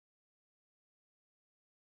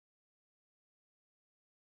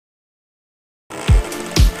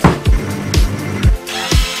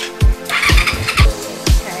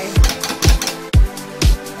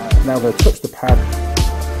have a touch the pad.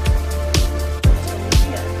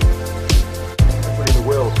 Everybody in the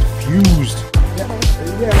world fused.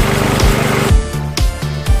 Yeah.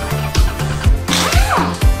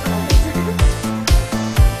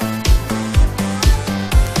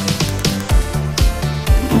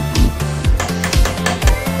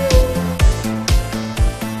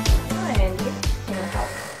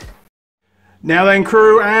 Now then,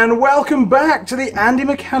 crew, and welcome back to the Andy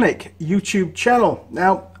Mechanic YouTube channel.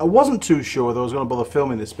 Now, I wasn't too sure whether I was going to bother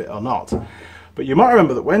filming this bit or not, but you might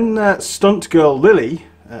remember that when stunt girl Lily,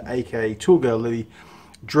 aka tool girl Lily,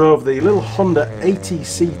 drove the little Honda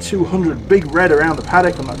ATC 200 Big Red around the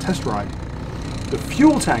paddock on that test ride, the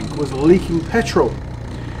fuel tank was leaking petrol,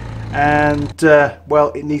 and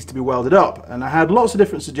well, it needs to be welded up. And I had lots of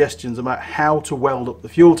different suggestions about how to weld up the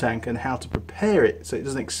fuel tank and how to prepare it so it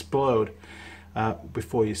doesn't explode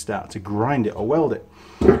before you start to grind it or weld it.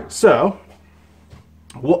 So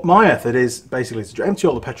what my method is basically to empty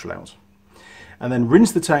all the petrol out and then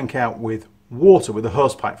rinse the tank out with water with a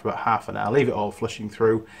hose pipe for about half an hour, leave it all flushing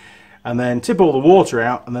through, and then tip all the water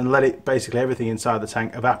out and then let it, basically everything inside the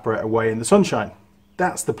tank, evaporate away in the sunshine.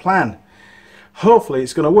 That's the plan. Hopefully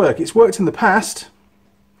it's going to work. It's worked in the past.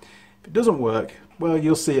 If it doesn't work, well,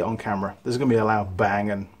 you'll see it on camera. There's going to be a loud bang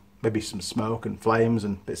and maybe some smoke and flames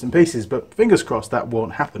and bits and pieces, but fingers crossed that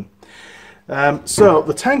won't happen. So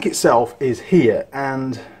the tank itself is here,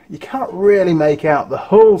 and you can't really make out the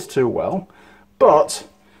holes too well, but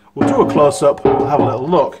we'll do a close-up, we'll have a little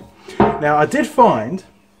look. Now, I did find,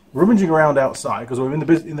 rummaging around outside, because we're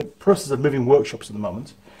in the process of moving workshops at the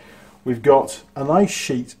moment, we've got a nice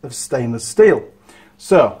sheet of stainless steel.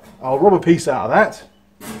 So I'll rub a piece out of that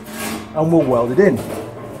and we'll weld it in.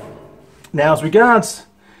 Now, as regards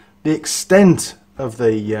the extent of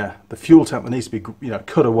the fuel tank that needs to be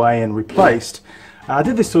cut away and replaced, I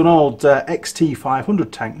did this to an old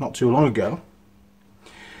XT500 tank not too long ago.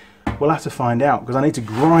 We'll have to find out, because I need to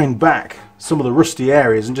grind back some of the rusty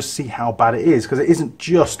areas and just see how bad it is, because it isn't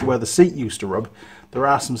just where the seat used to rub. There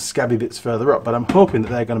are some scabby bits further up, but I'm hoping that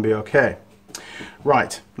they're going to be okay.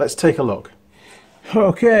 Right, let's take a look.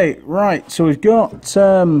 Okay, right, so we've got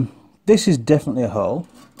this is definitely a hole.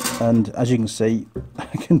 And as you can see,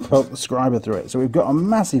 I can poke the scriber through it. So we've got a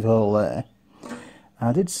massive hole there.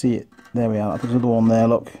 I did see it. There we are. There's another one there,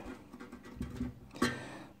 look.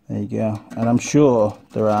 There you go. And I'm sure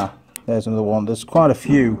there's another one. There's quite a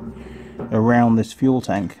few around this fuel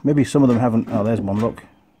tank. Maybe some of them haven't. Oh, there's one, look.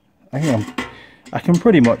 I can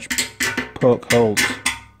pretty much poke holes.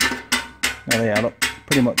 There they are, look.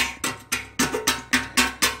 Pretty much.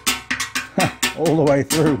 All the way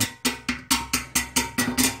through.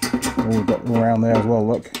 Oh, we've got them around there as well,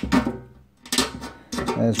 look.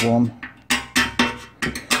 There's one.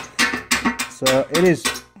 So it is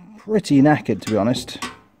pretty knackered, to be honest.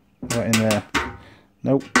 Right in there.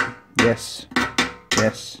 Nope. Yes.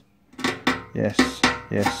 Yes. Yes.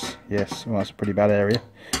 Yes. Yes. Well, that's a pretty bad area.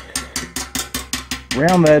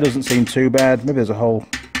 Round there doesn't seem too bad. Maybe there's a hole.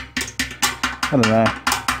 I don't know.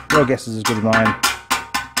 Your guess is as good as mine.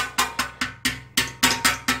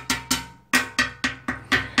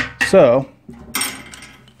 So,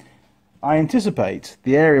 I anticipate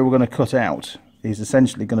the area we're going to cut out is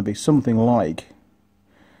essentially going to be something like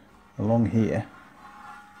along here,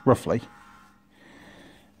 roughly,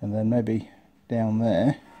 and then maybe down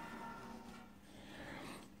there.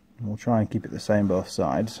 And we'll try and keep it the same both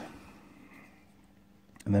sides,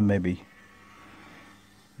 and then maybe,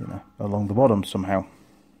 along the bottom somehow.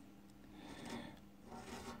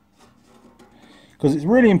 Because it's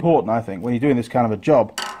really important, I think, when you're doing this kind of a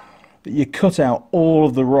job, that you cut out all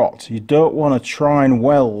of the rot. You don't want to try and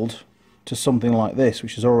weld to something like this,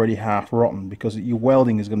 which is already half rotten, because your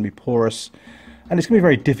welding is going to be porous and it's going to be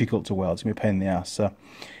very difficult to weld. It's going to be a pain in the ass. So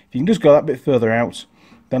if you can just go that bit further out,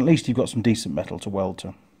 then at least you've got some decent metal to weld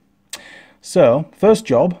to. So first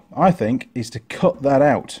job, I think, is to cut that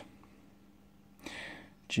out.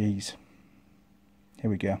 Jeez. Here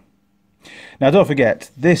we go. Now don't forget,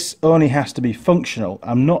 this only has to be functional.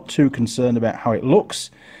 I'm not too concerned about how it looks.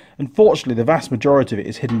 Unfortunately, the vast majority of it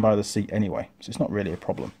is hidden by the seat anyway, so it's not really a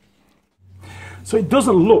problem. So it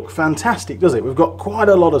doesn't look fantastic, does it? We've got quite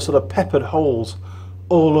a lot of sort of peppered holes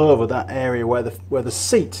all over that area where the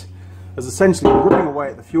seat has essentially been ripping away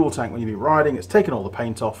at the fuel tank when you've been riding. It's taken all the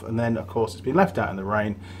paint off, and then, of course, it's been left out in the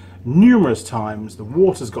rain numerous times. The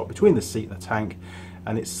water's got between the seat and the tank,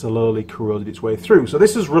 and it's slowly corroded its way through. So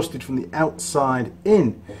this is rusted from the outside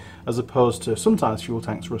in, as opposed to sometimes fuel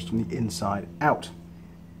tanks rust from the inside out.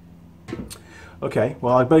 Okay,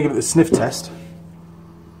 well, I better give it the sniff test.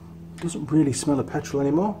 Doesn't really smell of petrol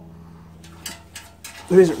anymore.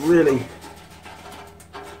 There isn't really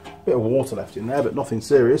Bit of water left in there, but nothing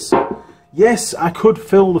serious. Yes, I could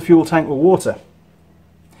fill the fuel tank with water,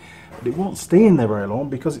 but it won't stay in there very long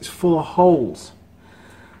because it's full of holes.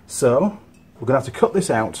 So we're going to have to cut this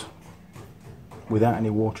out without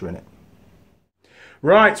any water in it.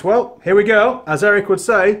 Right, well, here we go. As Eric would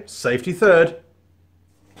say, safety third.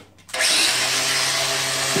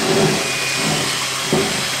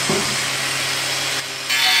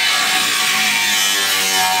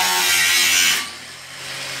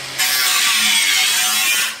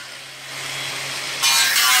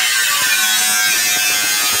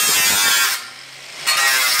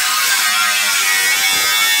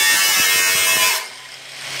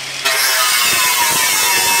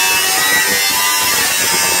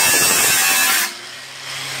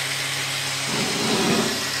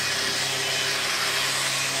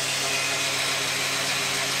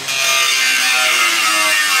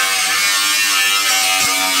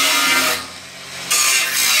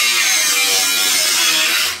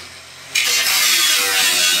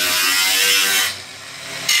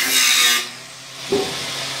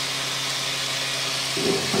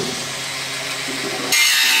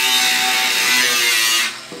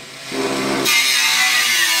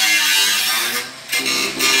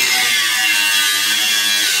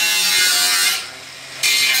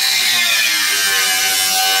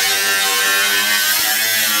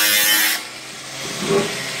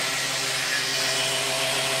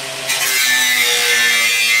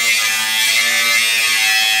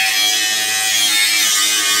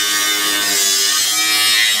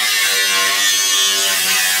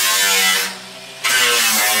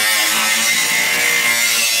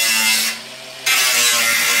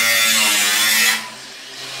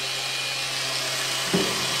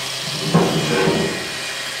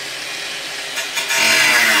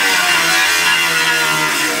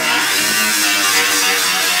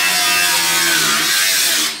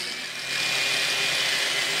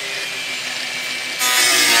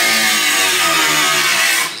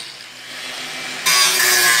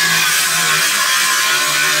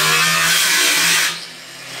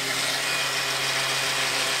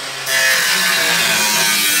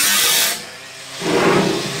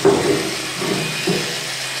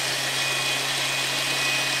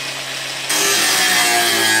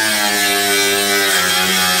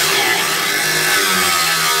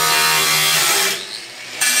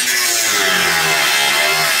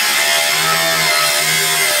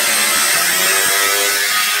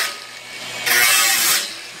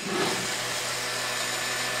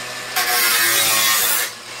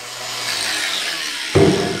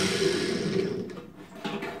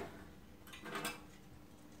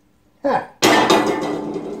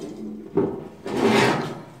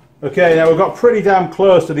 Okay, now we've got pretty damn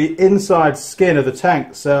close to the inside skin of the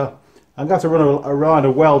tank, so I'm going to have to run around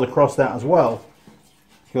a weld across that as well,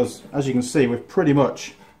 because as you can see we've pretty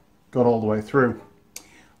much got all the way through.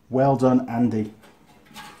 Well done, Andy.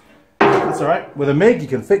 That's alright, with a MIG you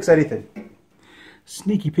can fix anything.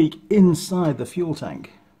 Sneaky peek inside the fuel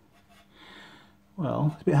tank.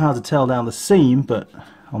 Well, it's a bit hard to tell down the seam, but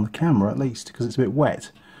on the camera at least, because it's a bit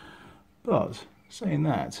wet. But saying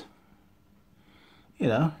that, you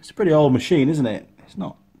know, it's a pretty old machine, isn't it? It's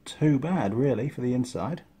not too bad really for the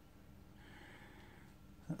inside.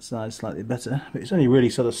 That side's slightly better, but it's only really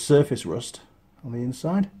sort of surface rust on the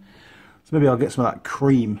inside. So maybe I'll get some of that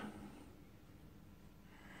cream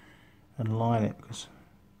and line it, because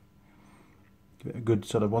give it a good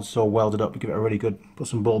sort of, once it's all welded up, give it a really good, put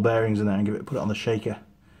some ball bearings in there and put it on the shaker.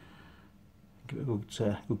 Give it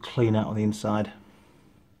a good clean out on the inside.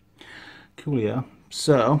 Coolio.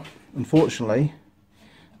 So, unfortunately,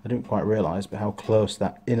 I didn't quite realise but how close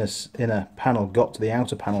that inner panel got to the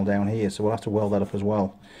outer panel down here, so we'll have to weld that up as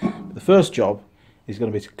well. But the first job is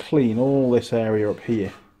going to be to clean all this area up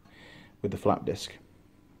here with the flap disc.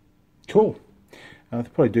 Cool. And I'll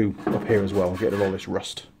probably do up here as well, get rid of all this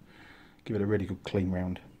rust. Give it a really good clean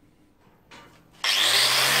round.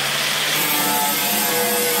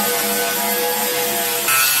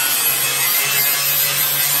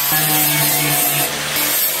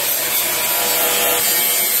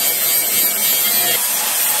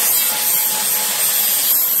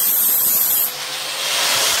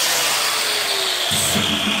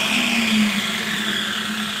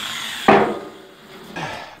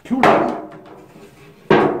 Cool.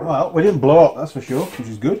 Well, we didn't blow up, that's for sure, which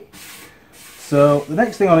is good. So the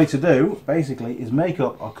next thing I need to do basically is make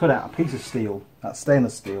up or cut out a piece of steel, that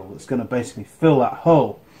stainless steel, that's going to basically fill that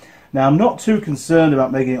hole. Now I'm not too concerned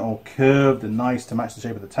about making it all curved and nice to match the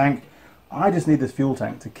shape of the tank. I just need this fuel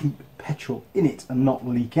tank to keep petrol in it and not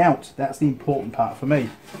leak out. That's the important part for me.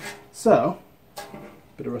 So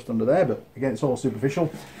bit of rust under there, but again, it's all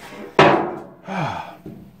superficial.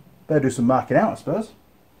 Better do some marking out, I suppose.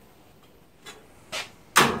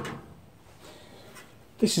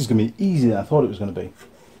 This is going to be easier than I thought it was going to be.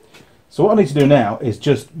 So what I need to do now is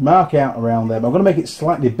just mark out around there, but I'm going to make it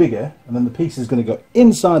slightly bigger, and then the piece is going to go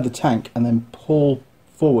inside the tank and then pull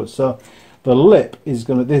forward. So the lip is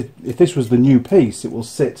going to, if this was the new piece, it will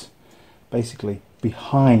sit basically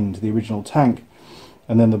behind the original tank,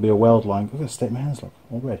 and then there'll be a weld line. I've got to stick my hands, look,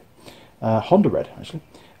 all red. Honda red, actually.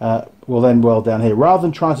 We'll then weld down here. Rather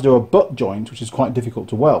than trying to do a butt joint, which is quite difficult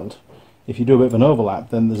to weld, if you do a bit of an overlap,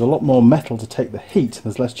 then there's a lot more metal to take the heat.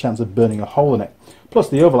 There's less chance of burning a hole in it. Plus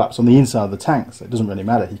the overlap's on the inside of the tank, so it doesn't really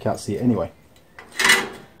matter. You can't see it anyway.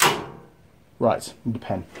 Right, need a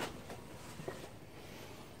pen.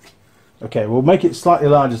 Okay, we'll make it slightly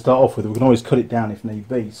larger to start off with. We can always cut it down if need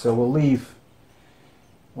be. So we'll leave,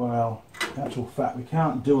 well, in actual fact, we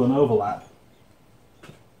can't do an overlap.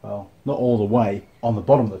 Well, not all the way on the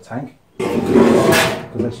bottom of the tank.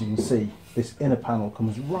 Because as you can see, this inner panel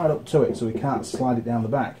comes right up to it, so we can't slide it down the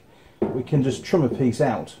back. But we can just trim a piece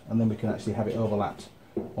out, and then we can actually have it overlapped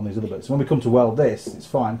on these other bits. So when we come to weld this, it's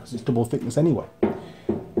fine, because it's double thickness anyway.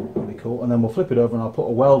 That'll be cool. And then we'll flip it over, and I'll put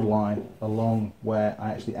a weld line along where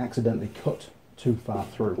I actually accidentally cut too far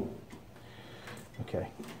through. Okay.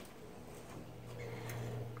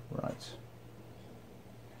 Right.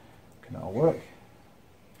 Can that work?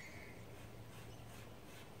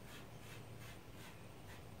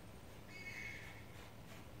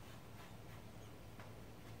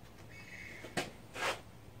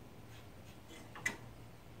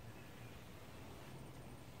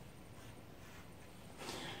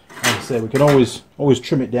 We can always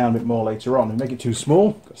trim it down a bit more later on. If we make it too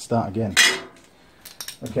small, got to start again.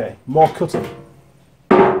 Okay, more cutting.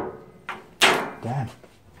 Damn.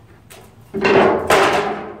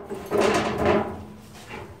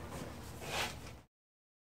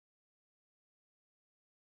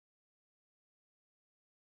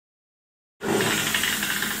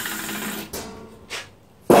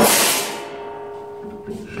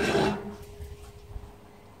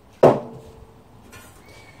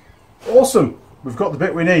 Awesome, we've got the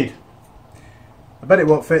bit we need. I bet it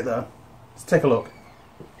won't fit though. Let's take a look.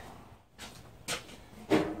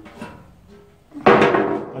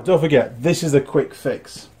 And don't forget, this is a quick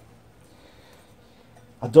fix.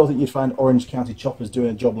 I don't think you'd find Orange County choppers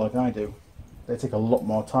doing a job like I do. They take a lot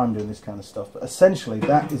more time doing this kind of stuff, but essentially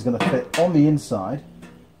that is going to fit on the inside.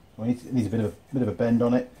 It needs a bit of a bend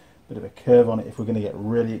on it, a bit of a curve on it if we're going to get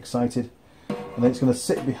really excited. And then it's going to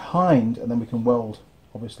sit behind, and then we can weld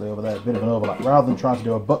obviously over there, a bit of an overlap. Rather than trying to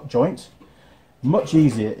do a butt joint, much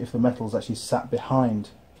easier if the metal's actually sat behind,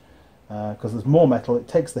 because there's more metal, it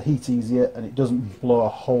takes the heat easier, and it doesn't blow a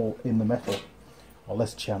hole in the metal, or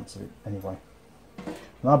less chance of it anyway.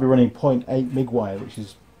 And I'll be running 0.8 MIG wire, which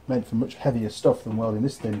is meant for much heavier stuff than welding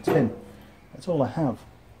this thin tin. That's all I have.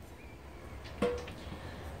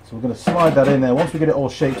 So we're going to slide that in there. Once we get it all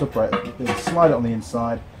shaped up right, we're going to slide it on the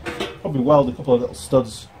inside, probably weld a couple of little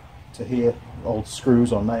studs to here, old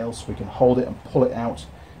screws or nails, so we can hold it and pull it out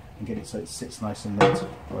and get it so it sits nice and neat,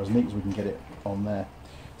 or as neat as we can get it on there.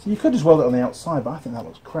 So you could just weld it on the outside, but I think that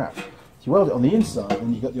looks crap. If you weld it on the inside,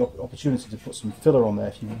 then you've got the opportunity to put some filler on there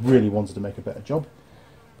if you really wanted to make a better job.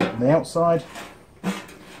 On the outside, nah,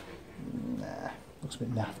 looks a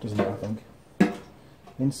bit naff, doesn't it, I think.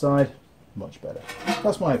 Inside, much better.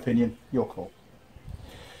 That's my opinion, your call.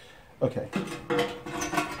 Okay,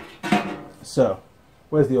 so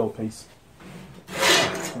where's the old piece?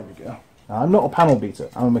 There we go. Now, I'm not a panel beater,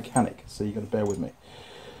 I'm a mechanic, so you've got to bear with me.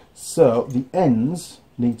 So the ends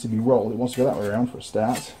need to be rolled. It wants to go that way around for a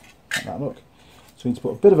start. Like that, look. So we need to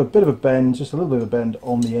put a bit of a bend, just a little bit of a bend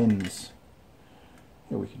on the ends.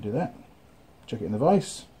 Here we can do that. Chuck it in the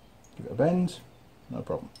vise, give it a bend, no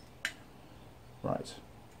problem. Right.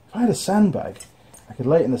 If I had a sandbag, I could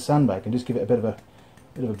lay it in the sandbag and just give it a bit of a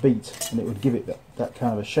beat, and it would give it that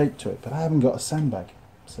kind of a shape to it. But I haven't got a sandbag,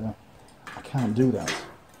 so I can't do that.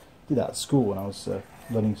 I did that at school when I was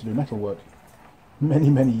learning to do metal work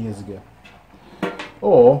many years ago.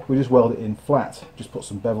 Or we just weld it in flat. Just put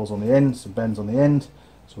some bevels on the end, some bends on the end,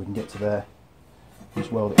 so we can get to there.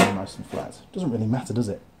 Just weld it in nice and flat. Doesn't really matter, does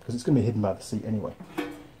it? Because it's going to be hidden by the seat anyway.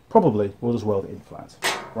 Probably we'll just weld it in flat.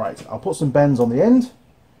 Right, I'll put some bends on the end,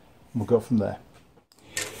 and we'll go from there.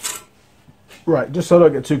 Right, just so I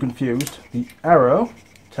don't get too confused, the arrow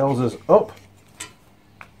tells us up.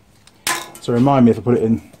 So remind me if I put it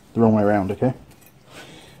in the wrong way around, okay?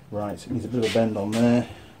 Right, it needs a bit of a bend on there.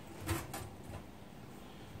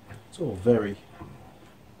 It's all very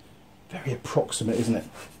approximate, isn't it?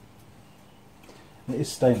 And it is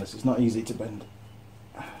stainless, it's not easy to bend.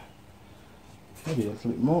 Maybe a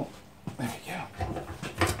little bit more. There we go.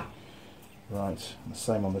 Right, the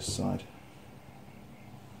same on this side.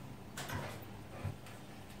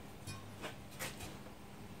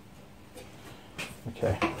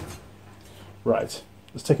 Okay. Right,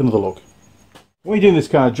 let's take another look. When you're doing this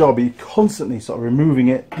kind of job, you're constantly sort of removing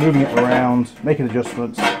it, moving it around, making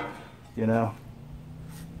adjustments, you know.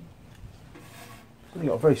 You've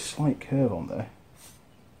got a very slight curve on there.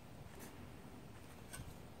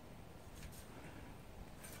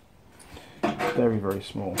 Very, very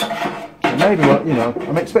small. So maybe, well, you know,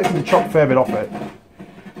 I'm expecting to chop a fair bit off it,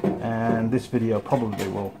 and this video probably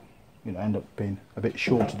will, you know, end up being a bit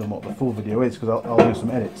shorter than what the full video is, because I'll do some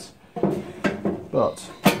edits. But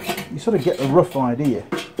you sort of get a rough idea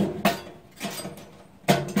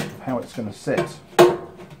of how it's going to sit.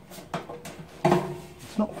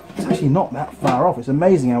 It's actually not that far off. It's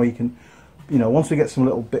amazing how you can, you know, once we get some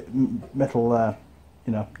little bit metal,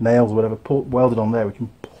 you know, nails or whatever welded on there, we can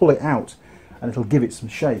pull it out and it'll give it some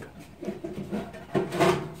shape.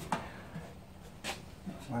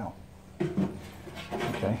 Wow.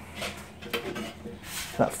 Okay.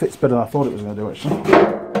 That fits better than I thought it was going to do, actually.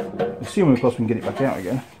 Assuming, of course, we can get it back out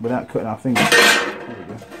again without cutting our fingers. There we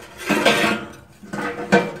go.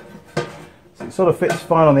 So it sort of fits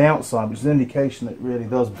fine on the outside, which is an indication that really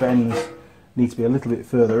those bends need to be a little bit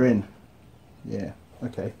further in. Yeah,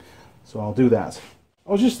 okay. So I'll do that.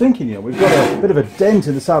 I was just thinking, you know, we've got a bit of a dent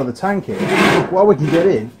in the side of the tank here. While we can get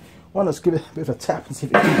in, why not let's give it a bit of a tap and see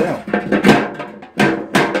if it comes out.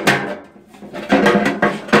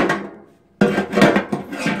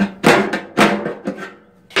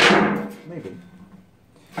 Maybe.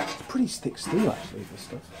 It's pretty thick steel, actually, this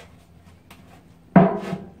stuff.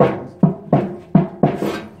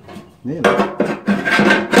 Nearly.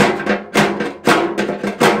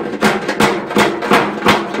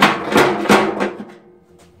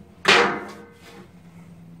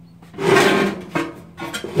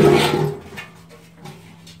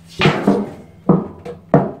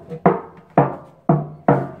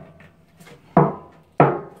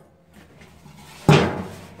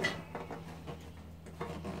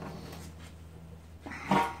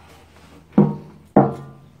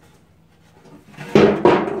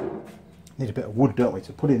 Need a bit of wood, don't we,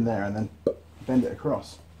 to put in there and then bend it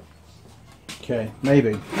across. Okay,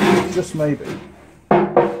 maybe, just maybe.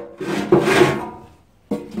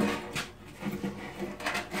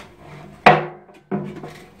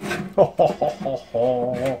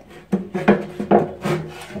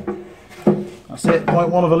 That's it,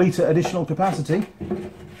 0.1 of a litre additional capacity.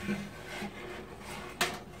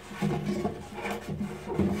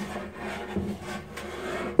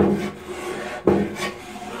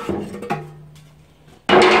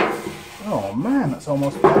 Oh man, that's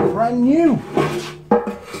almost brand new.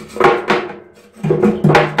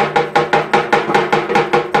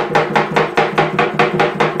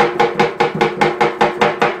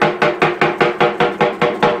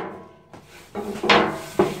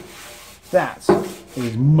 That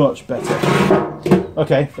is much better.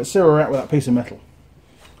 Okay, let's see where we're at with that piece of metal.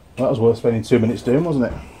 Well, that was worth spending 2 minutes doing, wasn't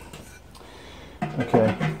it?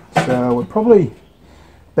 Okay, so we're probably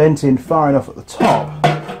bent in far enough at the top.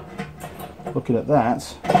 Looking at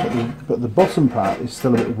that, but the bottom part is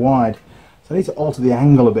still a bit wide, so I need to alter the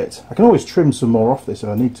angle a bit. I can always trim some more off this if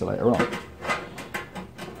I need to later on.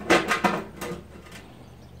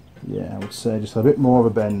 Yeah, I would say just a bit more of a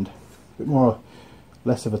bend, a bit more,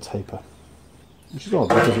 less of a taper, which is odd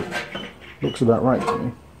because it looks about right to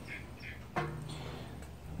me.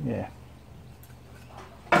 Yeah.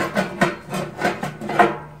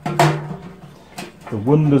 The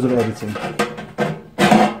wonders of editing.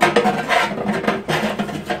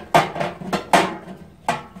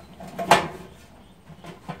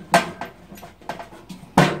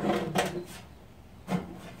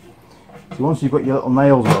 Once you've got your little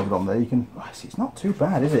nails welded on there, you can, oh, see, it's not too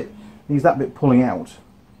bad, is it? Needs that bit pulling out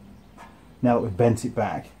now that we've bent it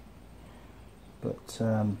back. But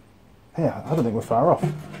yeah, I don't think we're far off.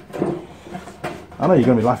 I know you're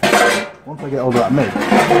going to be laughing. Once I get older like me,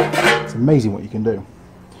 it's amazing what you can do.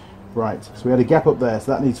 Right, so we had a gap up there,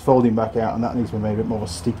 so that needs folding back out, and that needs to be made a bit more of a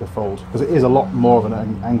steeper fold, because it is a lot more of an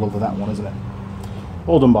angle than that one, isn't it?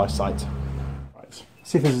 All done by sight. Right,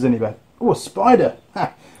 see if this is any better. Oh, a spider!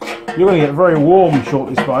 Ha. You're going to get very warm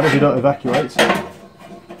shortly, spider, if you don't evacuate.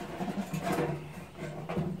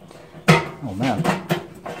 Oh man.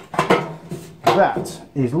 That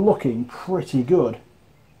is looking pretty good.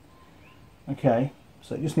 Okay,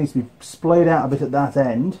 so it just needs to be splayed out a bit at that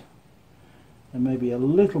end, and maybe a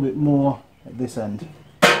little bit more at this end.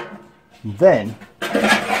 And then, we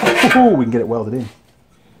can get it welded in.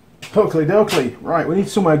 Oakley dokley. Right, we need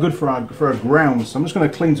somewhere good for our ground, so I'm just going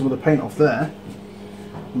to clean some of the paint off there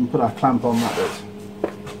and put our clamp on that bit.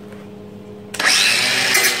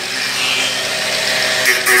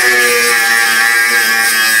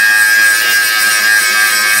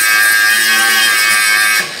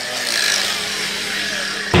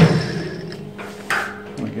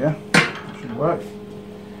 There we go. That should work.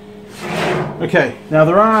 Okay, now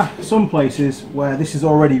there are some places where this is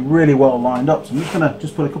already really well lined up, so I'm just going to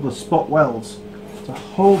put a couple of spot welds to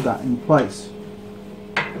hold that in place.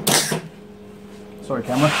 Sorry,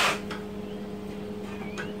 camera.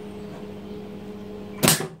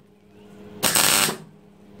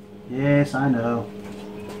 Yes, I know.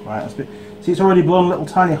 Right, that's a bit. See, it's already blown a little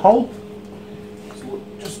tiny hole. So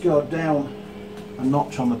we'll just go down a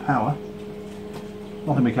notch on the power.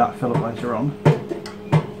 Nothing we can't fill up later on.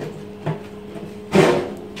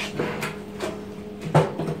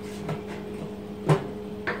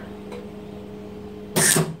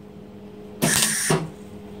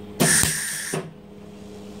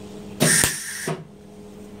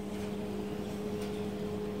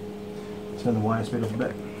 Turn the wire speed up a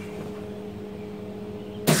bit.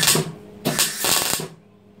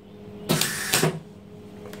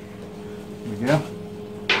 There we go.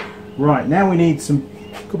 Right, now we need a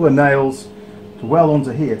couple of nails to weld onto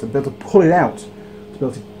here to be able to pull it out, to be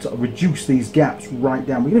able to sort of reduce these gaps right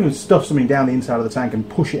down. We can even stuff something down the inside of the tank and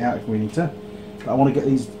push it out if we need to. But I want to get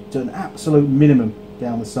these to an absolute minimum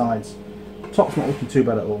down the sides. Top's not looking too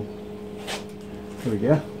bad at all. There we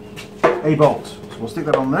go. A bolt. So we'll stick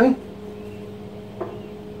that on there.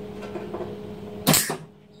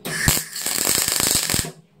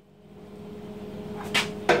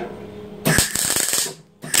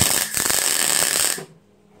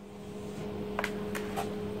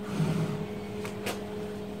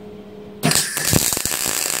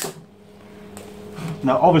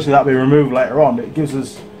 Now obviously that'll be removed later on, but it gives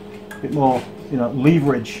us a bit more, you know,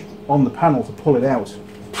 leverage on the panel to pull it out.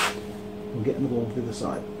 We'll get another one to the other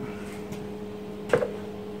side.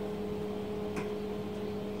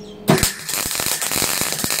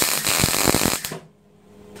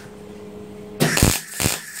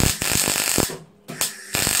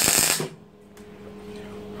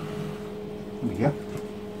 There we go.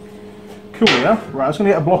 Cool, yeah? Right, I'm just going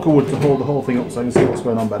to get a block of wood to hold the whole thing up so I can see what's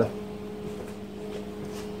going on better.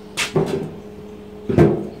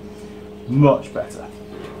 Much better.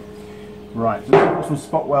 Right, so let's put some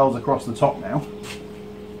spot welds across the top now.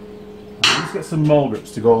 Let's get some mole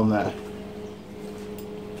grips to go on there.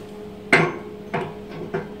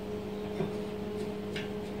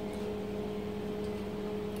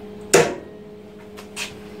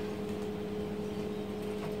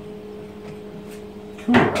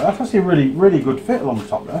 Cool, that's actually a really good fit along the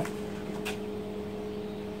top there.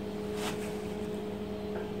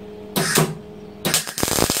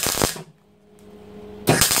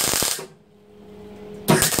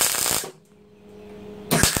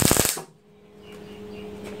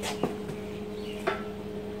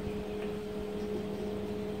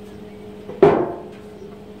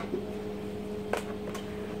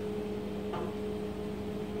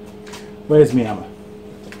 Where's my hammer?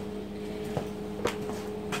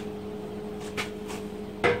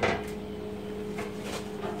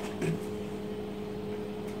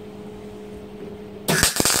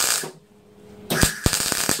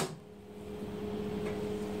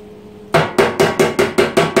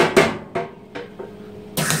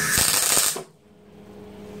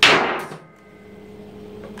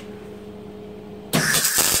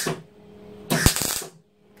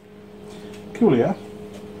 Cool, yeah?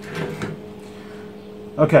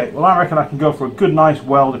 Okay, well I reckon I can go for a good nice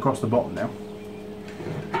weld across the bottom now.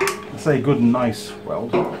 I say good and nice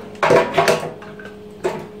weld.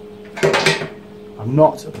 I'm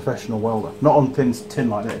not a professional welder, not on thin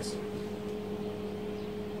tin like this.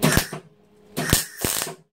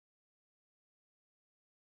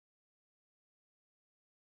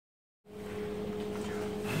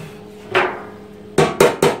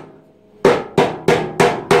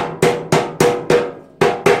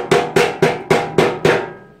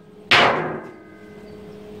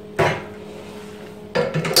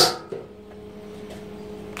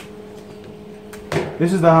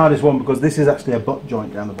 This is the hardest one because this is actually a butt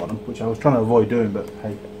joint down the bottom, which I was trying to avoid doing, but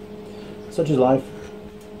hey, such is life.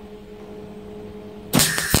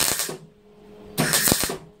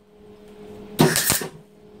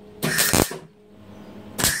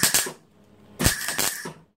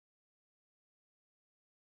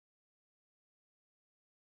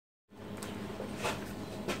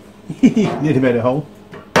 Nearly made a hole.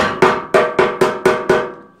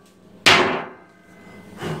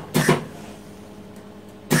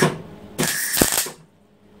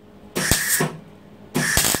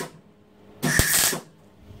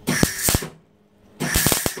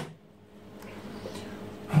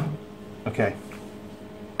 Okay.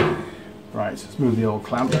 Right, let's move the old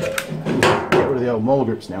clamp. Get rid of the old mole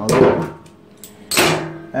grips now.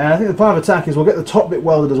 And I think the plan of attack is we'll get the top bit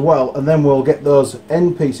welded as well, and then we'll get those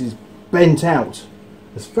end pieces bent out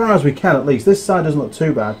as far as we can at least. This side doesn't look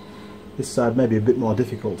too bad. This side may be a bit more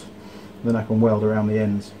difficult. Then I can weld around the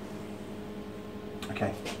ends.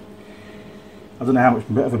 Okay. I don't know how much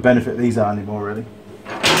of a benefit these are anymore really.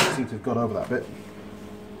 I seem to have got over that bit.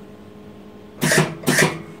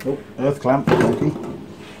 Oh, earth clamp, funky.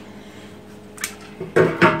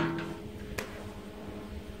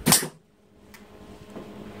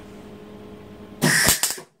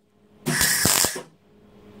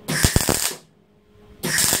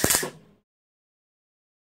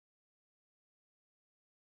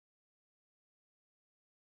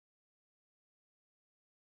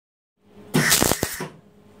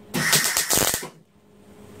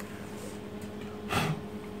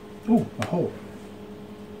 Ooh, a hole.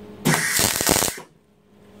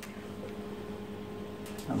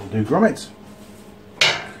 That'll do grommets.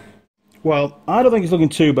 Well, I don't think it's looking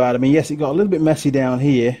too bad. I mean, yes, it got a little bit messy down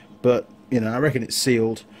here, but, you know, I reckon it's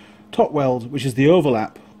sealed. Top weld, which is the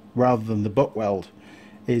overlap rather than the butt weld,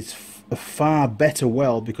 is a far better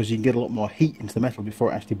weld because you can get a lot more heat into the metal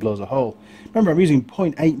before it actually blows a hole. Remember, I'm using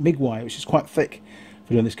 0.8 MIG wire, which is quite thick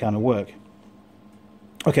for doing this kind of work.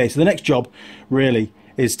 Okay, so the next job really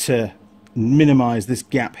is to minimize this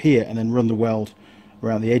gap here and then run the weld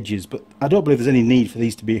around the edges, but I don't believe there's any need for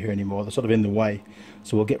these to be here anymore. They're sort of in the way,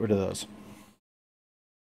 so we'll get rid of those.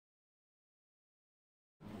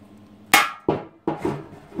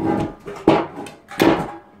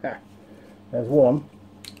 Ah, there's one.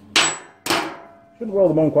 Shouldn't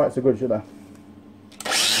weld them on quite so good, should I?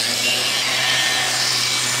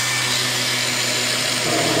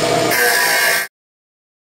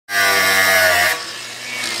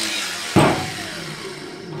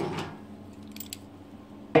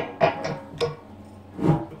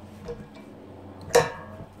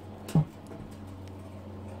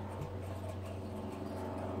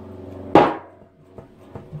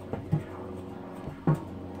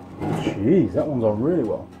 Jeez, that one's on really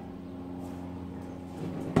well.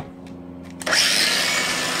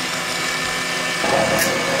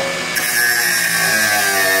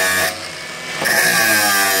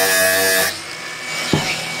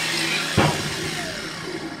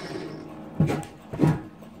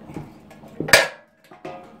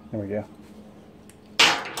 There we go.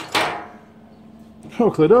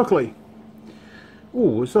 Oakley dokley.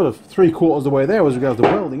 Ooh, we're sort of 3/4 of the way there as regards to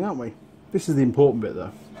welding, aren't we? This is the important bit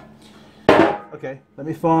though. Okay, let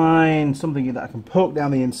me find something that I can poke down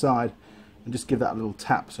the inside and just give that a little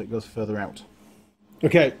tap so it goes further out.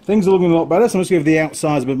 Okay, things are looking a lot better, so I'm just going to give the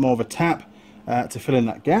outsides a bit more of a tap to fill in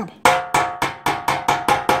that gap.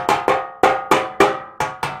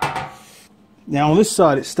 Now on this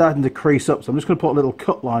side it's starting to crease up, so I'm just going to put a little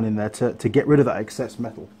cut line in there to get rid of that excess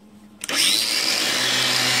metal.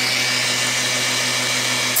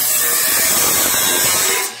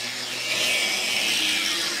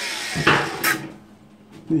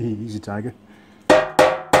 Easy, tiger.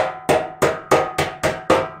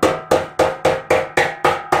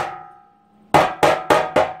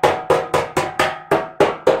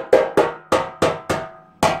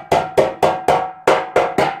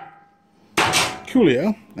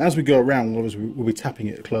 Coolio, as we go around, we'll be tapping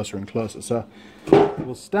it closer and closer. So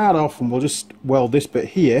we'll start off and we'll just weld this bit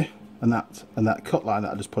here and that cut line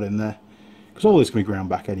that I just put in there, because all this can be ground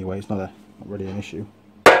back anyway. It's not really an issue.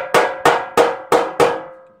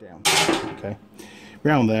 Down. Okay,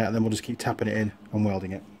 round there, and then we'll just keep tapping it in and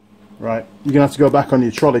welding it. Right, you're gonna have to go back on your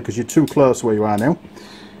trolley because you're too close where you are now,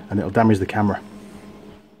 and it'll damage the camera.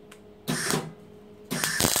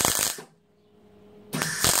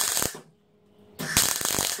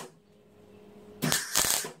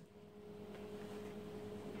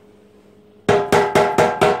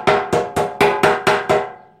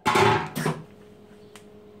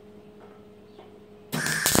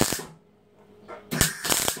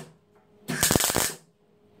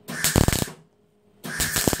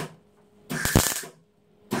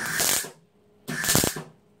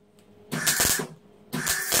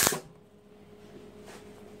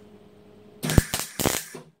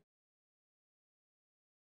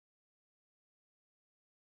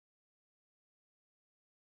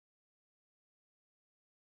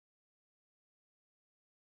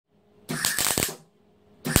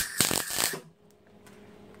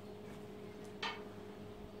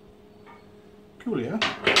 Coolio.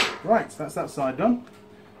 Right, that's that side done.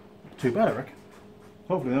 Not too bad, I reckon.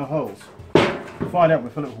 Hopefully no holes. We'll find out when we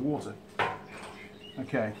fill it with water.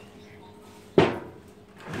 Okay.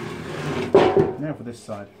 Now for this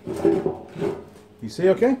side. You see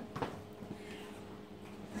okay?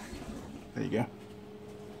 There you go.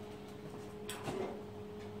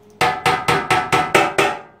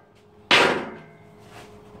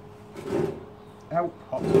 Out,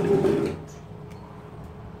 hot.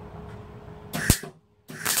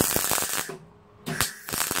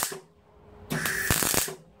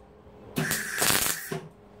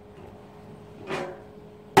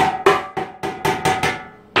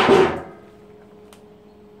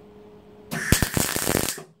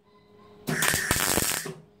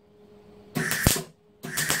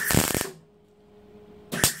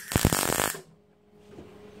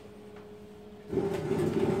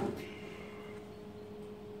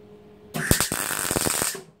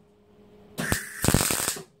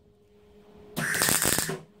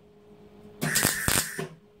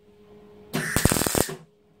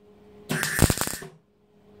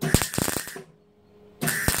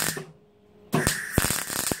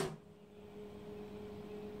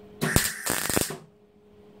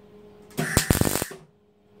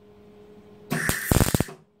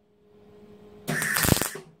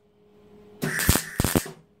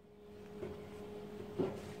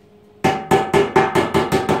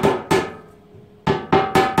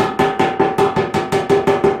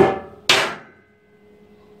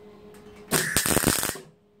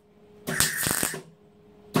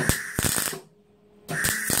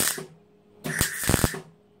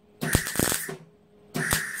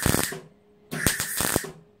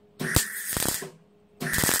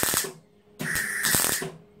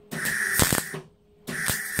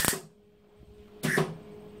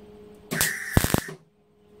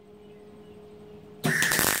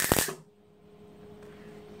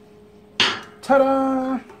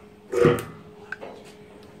 Ta-da!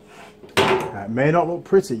 It may not look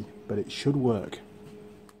pretty, but it should work.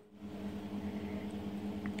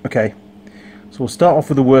 Okay, so we'll start off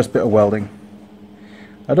with the worst bit of welding.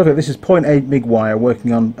 I don't think this is 0.8 MIG wire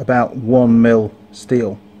working on about 1 mil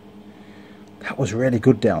steel. That was really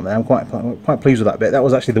good down there. I'm quite pleased with that bit. That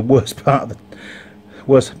was actually the worst part of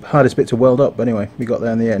the hardest bit to weld up. But anyway, we got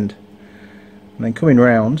there in the end. And then coming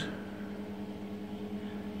round,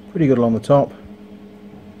 pretty good along the top.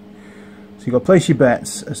 So you've got to place your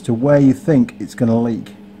bets as to where you think it's going to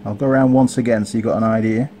leak. I'll go around once again so you've got an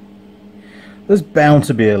idea. There's bound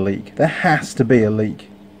to be a leak. There has to be a leak.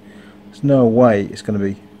 There's no way it's going to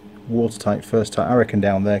be watertight first time. I reckon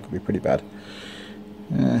down there could be pretty bad.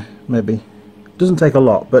 Maybe. Doesn't take a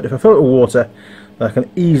lot, but if I fill it with water, then I can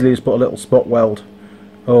easily just put a little spot weld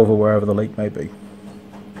over wherever the leak may be.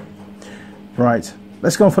 Right,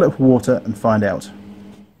 let's go and fill it with water and find out.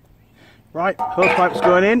 Right, hose pipe's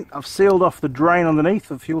going in. I've sealed off the drain underneath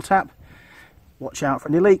the fuel tap. Watch out for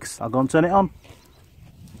any leaks. I'll go and turn it on.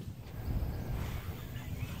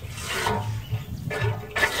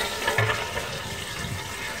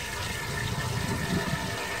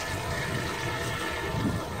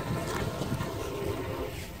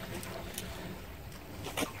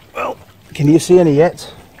 Well, can you see any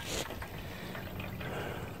yet?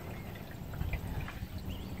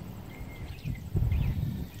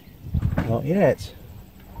 Not yet.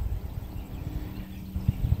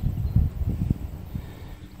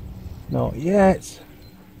 Not yet.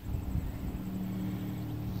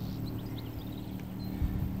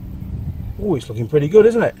 Oh, it's looking pretty good,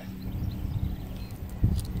 isn't it?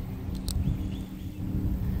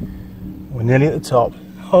 We're nearly at the top.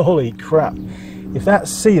 Holy crap. If that's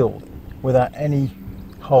sealed without any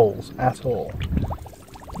holes at all.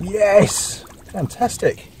 Yes!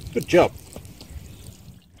 Fantastic. Good job.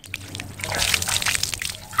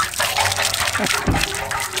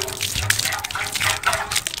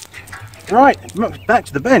 Right, back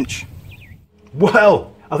to the bench.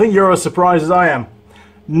 Well, I think you're as surprised as I am.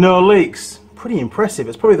 No leaks. Pretty impressive.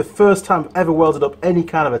 It's probably the first time I've ever welded up any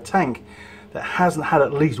kind of a tank that hasn't had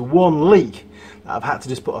at least one leak. I've had to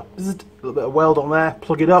just put a little bit of weld on there,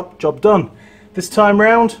 plug it up, job done. This time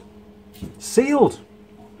round, sealed.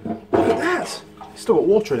 Look at that. Still got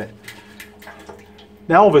water in it.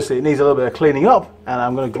 Now obviously it needs a little bit of cleaning up, and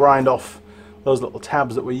I'm going to grind off those little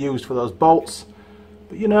tabs that were used for those bolts.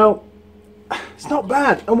 But you know, it's not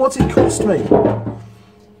bad. And what's it cost me?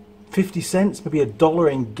 50 cents, maybe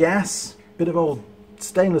 $1 in gas, bit of old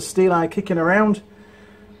stainless steel iron kicking around,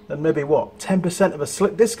 and maybe what, 10% of a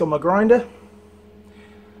slip disc on my grinder?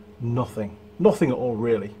 Nothing. Nothing at all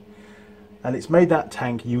really. And it's made that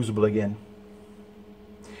tank usable again.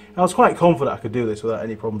 I was quite confident I could do this without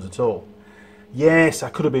any problems at all. Yes, I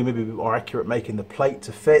could have been maybe a bit more accurate making the plate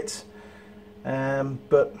to fit,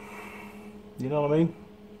 but you know what I mean?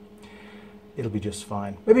 It'll be just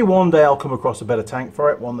fine. Maybe one day I'll come across a better tank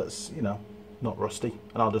for it, one that's, you know, not rusty,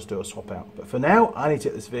 and I'll just do a swap out. But for now, I need to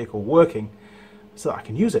get this vehicle working so that I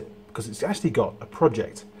can use it, because it's actually got a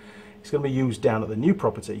project. It's going to be used down at the new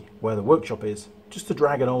property where the workshop is, just to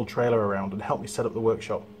drag an old trailer around and help me set up the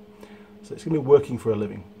workshop. So it's going to be working for a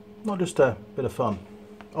living, not just a bit of fun,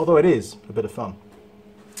 although it is a bit of fun.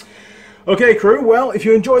 Okay crew, well, if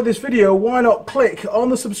you enjoyed this video, why not click on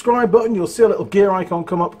the subscribe button? You'll see a little gear icon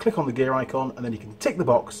come up. Click on the gear icon and then you can tick the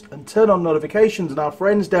box and turn on notifications. And our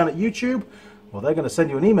friends down at YouTube, well, they're going to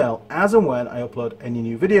send you an email as and when I upload any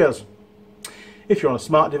new videos. If you're on a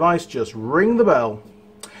smart device, just ring the bell.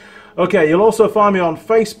 Okay, you'll also find me on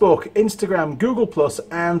Facebook, Instagram, Google+,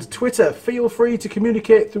 and Twitter. Feel free to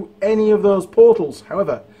communicate through any of those portals.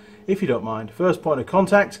 However, if you don't mind, first point of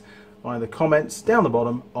contact via the comments down the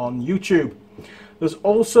bottom on YouTube. There's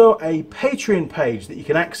also a Patreon page that you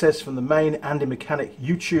can access from the main Andy Mechanic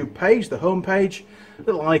YouTube page, the home page.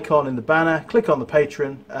 Little icon in the banner, click on the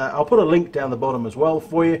Patreon. I'll put a link down the bottom as well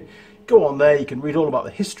for you. Go on there, you can read all about the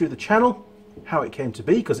history of the channel, how it came to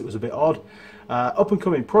be, because it was a bit odd, up and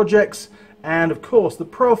coming projects, and of course the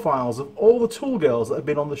profiles of all the tool girls that have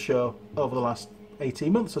been on the show over the last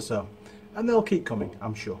 18 months or so. And they'll keep coming,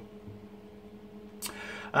 I'm sure.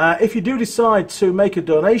 If you do decide to make a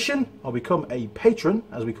donation or become a patron,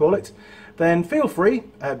 as we call it, then feel free,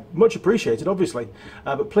 much appreciated obviously,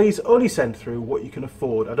 but please only send through what you can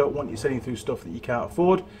afford. I don't want you sending through stuff that you can't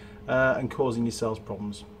afford and causing yourselves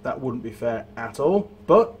problems. That wouldn't be fair at all,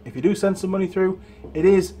 but if you do send some money through, it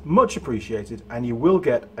is much appreciated and you will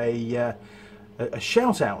get a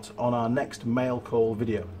shout out on our next mail call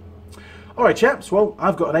video. Alright chaps, well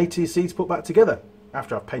I've got an ATC to put back together,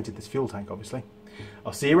 after I've painted this fuel tank obviously.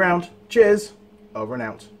 I'll see you around. Cheers. Over and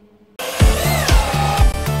out.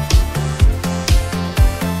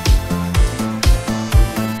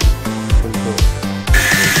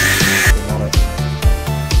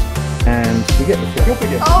 And we get the fuel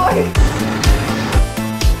again. Oh.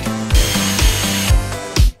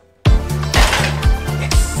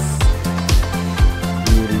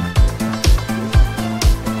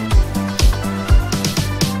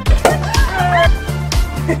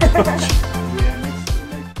 Yes.